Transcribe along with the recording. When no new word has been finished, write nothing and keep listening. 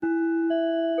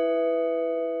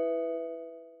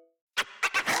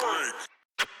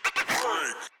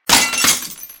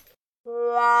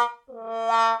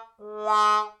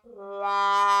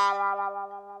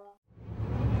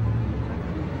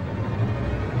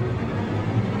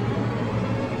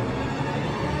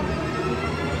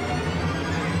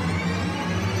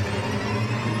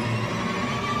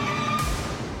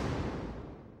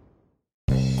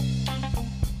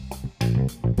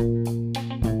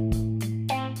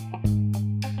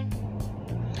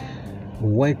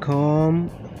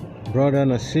Welcome, brothers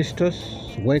and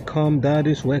sisters. Welcome,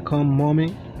 daddies. Welcome,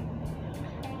 mommy.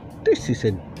 This is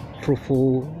a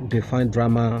Fruitful Defined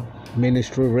Drama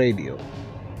Ministry Radio,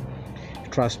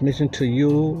 transmitting to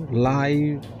you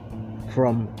live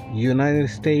from United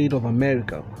States of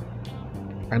America.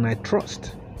 And I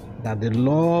trust that the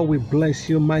Lord will bless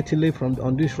you mightily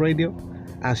on this radio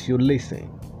as you listen.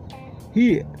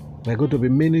 Here, we're going to be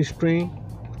ministering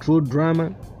through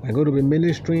drama. We're going to be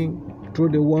ministering through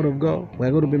the Word of God.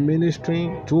 We're going to be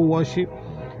ministering through worship.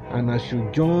 And as you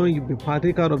join, you'll be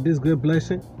partaker of this great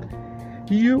blessing.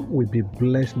 You will be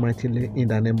blessed mightily in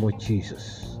the name of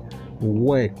Jesus.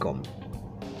 Welcome.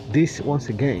 Once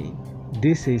again,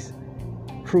 this is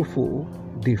Fruitful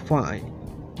Defined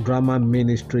Drama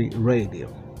Ministry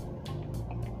Radio.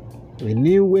 A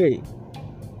new way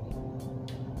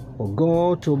for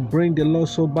God to bring the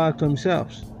lost soul back to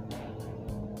Himself.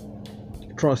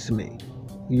 Trust me,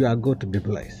 you are going to be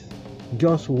blessed.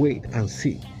 Just wait and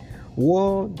see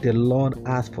what the Lord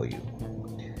has for you.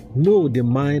 Know the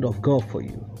mind of God for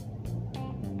you.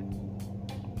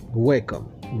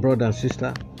 Welcome, brother and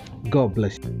sister. God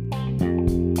bless you.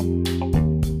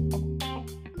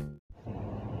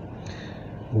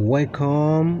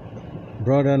 Welcome,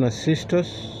 brothers and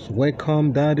sisters.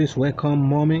 Welcome, daddies. Welcome,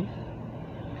 mommy.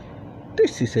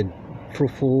 This is a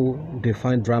Fruitful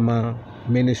Defined Drama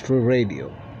Ministry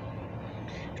Radio,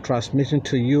 transmitting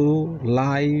to you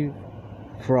live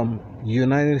from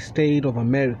United States of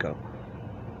America.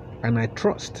 And I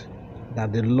trust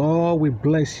that the Lord will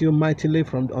bless you mightily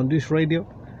on this radio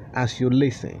as you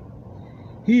listen.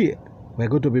 Here, we're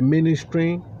going to be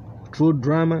ministering through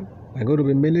drama. We're going to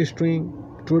be ministering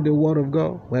through the Word of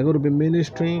God. We're going to be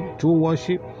ministering through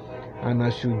worship. And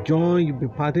as you join, you'll be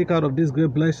partaker of this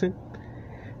great blessing.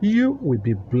 You will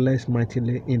be blessed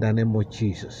mightily in the name of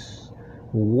Jesus.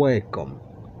 Welcome.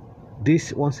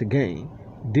 Once again,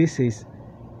 this is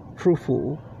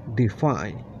Fruitful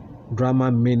Defined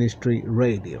Drama Ministry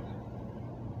Radio.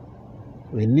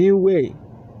 A new way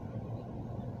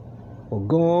for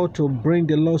God to bring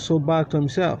the lost soul back to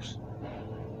Himself.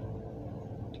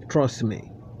 Trust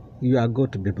me, you are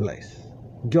going to be blessed.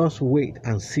 Just wait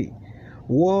and see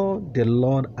what the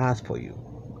Lord has for you.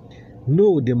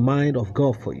 Know the mind of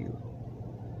God for you.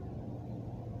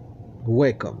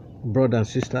 Welcome, brother and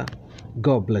sister.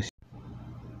 God bless you.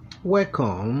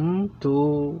 Welcome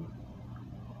to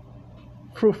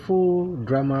Fruitful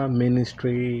Drama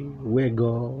Ministry, where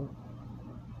God,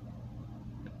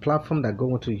 platform that God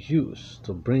wants to use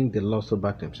to bring the lost soul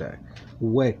back to Himself.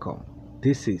 Welcome.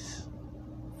 This is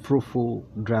Fruitful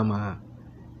Drama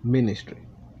Ministry.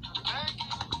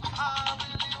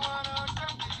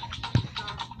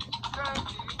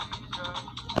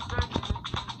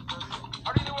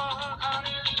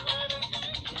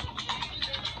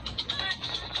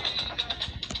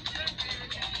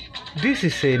 This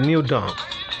is a new dawn,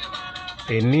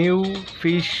 a new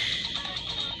fish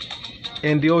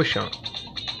in the ocean.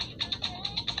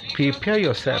 Prepare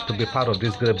yourself to be part of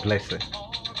this great blessing,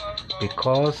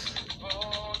 because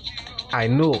I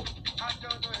know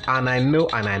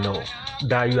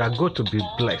that you are going to be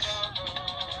blessed.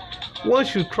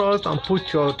 Once you trust and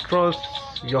put your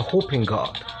hope in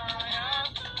God,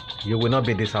 you will not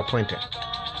be disappointed.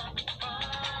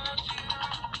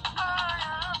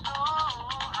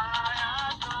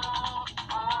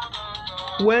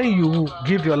 When you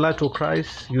give your life to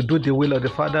Christ, you do the will of the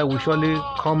Father, will surely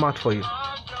come out for you.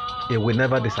 It will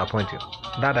never disappoint you.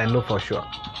 That I know for sure.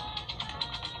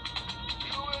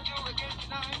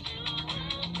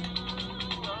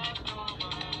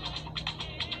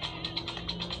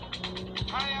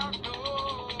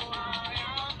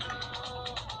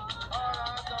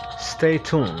 Stay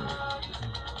tuned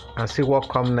and see what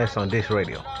comes next on this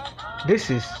radio.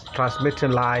 This is transmitting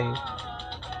live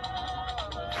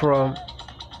from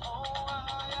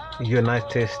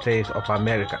United States of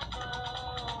America.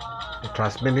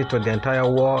 Transmitting to the entire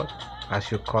world.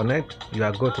 As you connect, you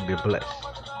are going to be blessed,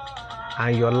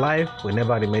 and your life will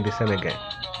never remain the same again.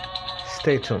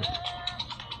 Stay tuned.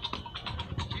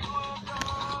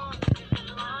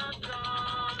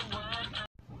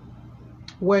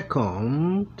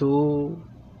 Welcome to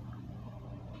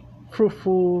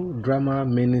Fruitful Drama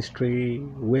Ministry,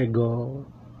 where God,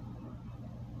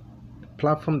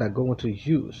 platform that God wants to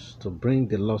use to bring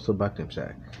the lost soul back to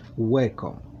Himself.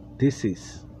 Welcome. This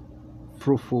is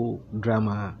Fruitful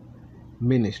Drama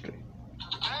Ministry.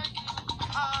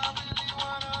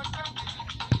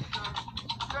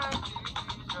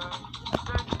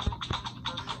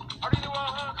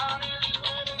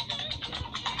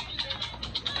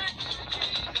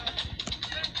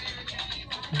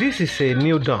 This is a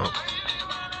new dawn,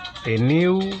 a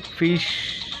new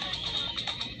fish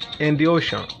in the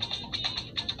ocean.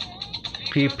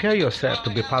 Prepare yourself to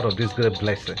be part of this great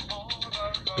blessing,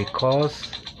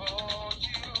 because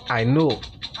I know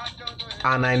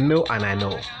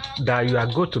that you are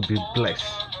going to be blessed.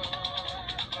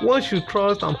 Once you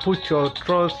trust and put your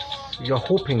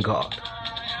hope in God,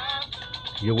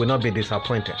 you will not be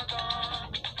disappointed.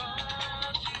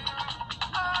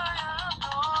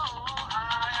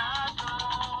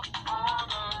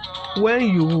 When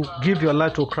you give your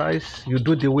life to Christ, you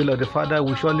do the will of the Father,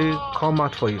 will surely come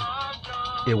out for you.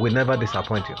 It will never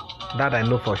disappoint you. That I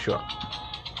know for sure.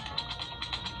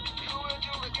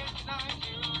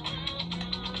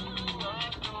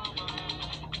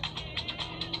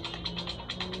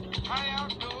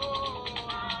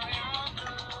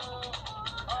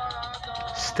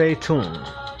 Stay tuned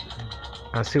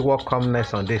and see what comes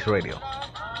next on this radio.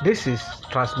 This is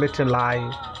transmitting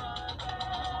live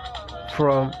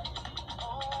from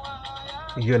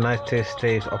United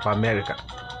States of America.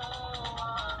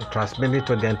 Transmitting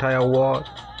to the entire world.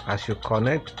 As you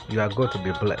connect, you are going to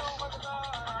be blessed,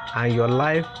 and your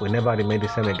life will never remain the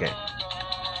same again.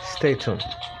 Stay tuned.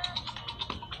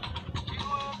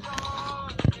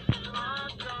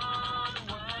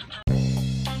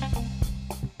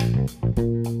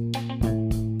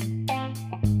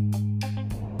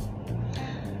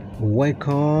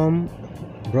 Welcome,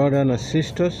 brothers and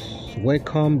sisters.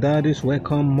 Welcome, daddies.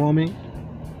 Welcome, mommy.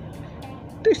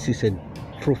 This is a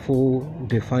Fruitful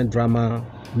Divine Drama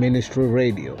Ministry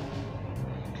Radio,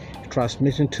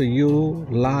 transmitting to you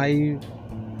live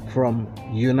from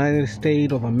United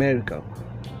States of America.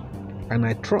 And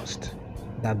I trust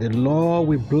that the Lord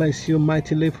will bless you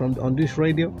mightily on this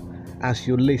radio as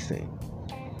you listen.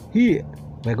 Here,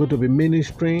 we're going to be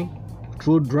ministering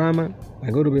through drama.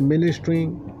 We're going to be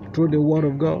ministering through the Word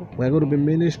of God. We're going to be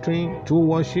ministering through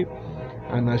worship.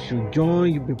 And as you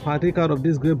join, you'll be partaker of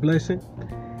this great blessing.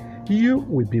 You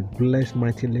will be blessed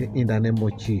mightily in the name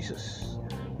of Jesus.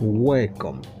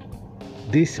 Welcome.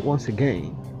 Once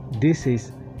again, this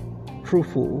is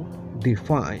Fruitful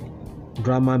Divine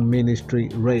Drama Ministry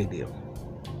Radio.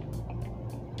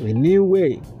 A new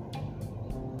way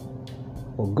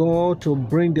for God to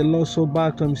bring the lost soul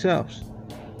back to Himself.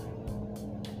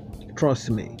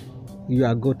 Trust me, you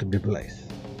are going to be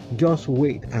blessed. Just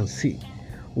wait and see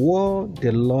what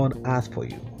the Lord has for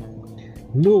you.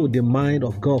 Know the mind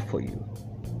of God for you.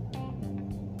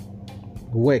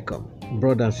 Welcome,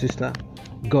 brother and sister.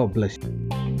 God bless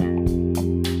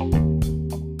you.